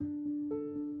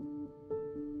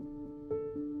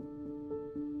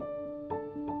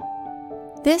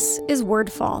This is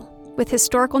Wordfall, with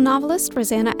historical novelist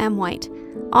Rosanna M. White,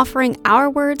 offering our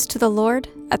words to the Lord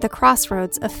at the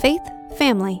crossroads of faith,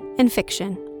 family, and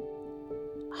fiction.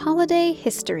 Holiday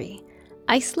history.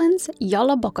 Iceland's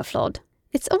Jólabókaflóð.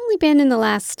 It's only been in the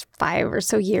last 5 or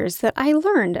so years that I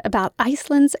learned about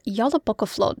Iceland's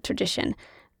Jólabókaflóð tradition,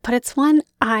 but it's one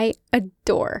I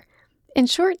adore. In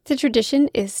short, the tradition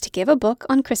is to give a book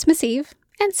on Christmas Eve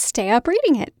and stay up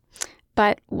reading it.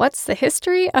 But what's the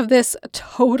history of this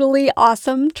totally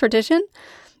awesome tradition?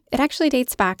 It actually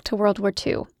dates back to World War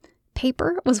II.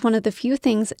 Paper was one of the few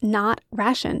things not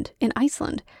rationed in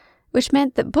Iceland, which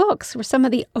meant that books were some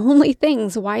of the only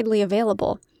things widely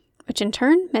available, which in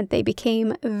turn meant they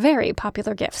became very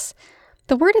popular gifts.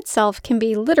 The word itself can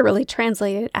be literally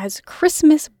translated as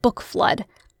Christmas book flood.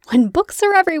 When books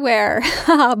are everywhere!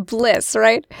 Bliss,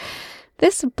 right?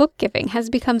 This book giving has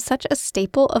become such a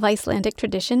staple of Icelandic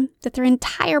tradition that their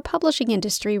entire publishing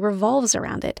industry revolves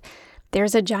around it.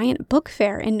 There's a giant book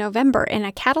fair in November, and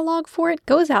a catalog for it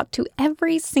goes out to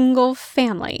every single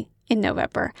family in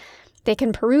November. They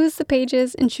can peruse the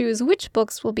pages and choose which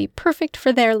books will be perfect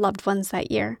for their loved ones that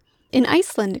year. In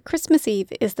Iceland, Christmas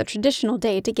Eve is the traditional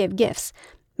day to give gifts.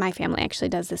 My family actually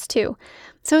does this too.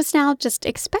 So it's now just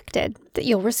expected that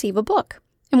you'll receive a book.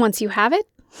 And once you have it,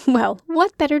 well,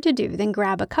 what better to do than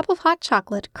grab a cup of hot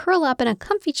chocolate, curl up in a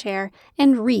comfy chair,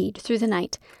 and read through the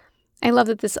night. I love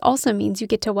that this also means you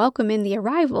get to welcome in the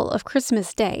arrival of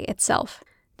Christmas Day itself.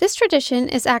 This tradition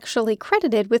is actually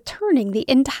credited with turning the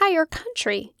entire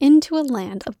country into a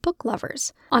land of book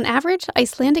lovers. On average,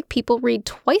 Icelandic people read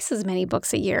twice as many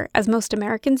books a year as most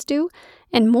Americans do,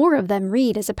 and more of them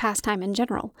read as a pastime in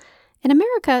general. In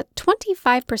America,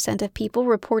 25% of people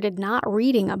reported not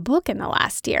reading a book in the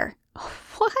last year.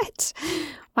 What?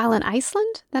 While in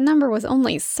Iceland, that number was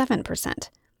only 7%.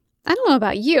 I don't know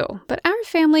about you, but our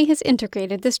family has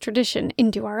integrated this tradition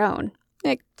into our own.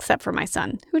 Except for my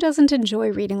son, who doesn't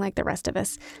enjoy reading like the rest of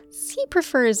us. He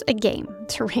prefers a game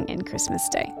to ring in Christmas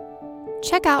Day.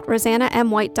 Check out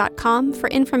RosannaMWhite.com for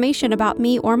information about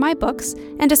me or my books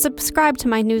and to subscribe to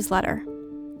my newsletter.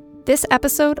 This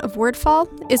episode of Wordfall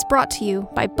is brought to you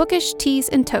by Bookish Tees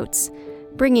and Totes,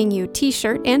 bringing you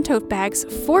t-shirt and tote bags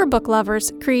for book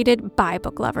lovers created by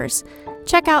book lovers.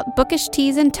 Check out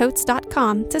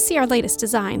bookishteesandtotes.com to see our latest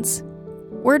designs.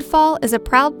 Wordfall is a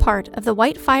proud part of the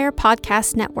Whitefire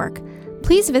Podcast Network.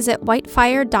 Please visit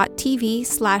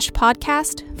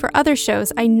whitefire.tv/podcast for other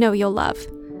shows I know you'll love.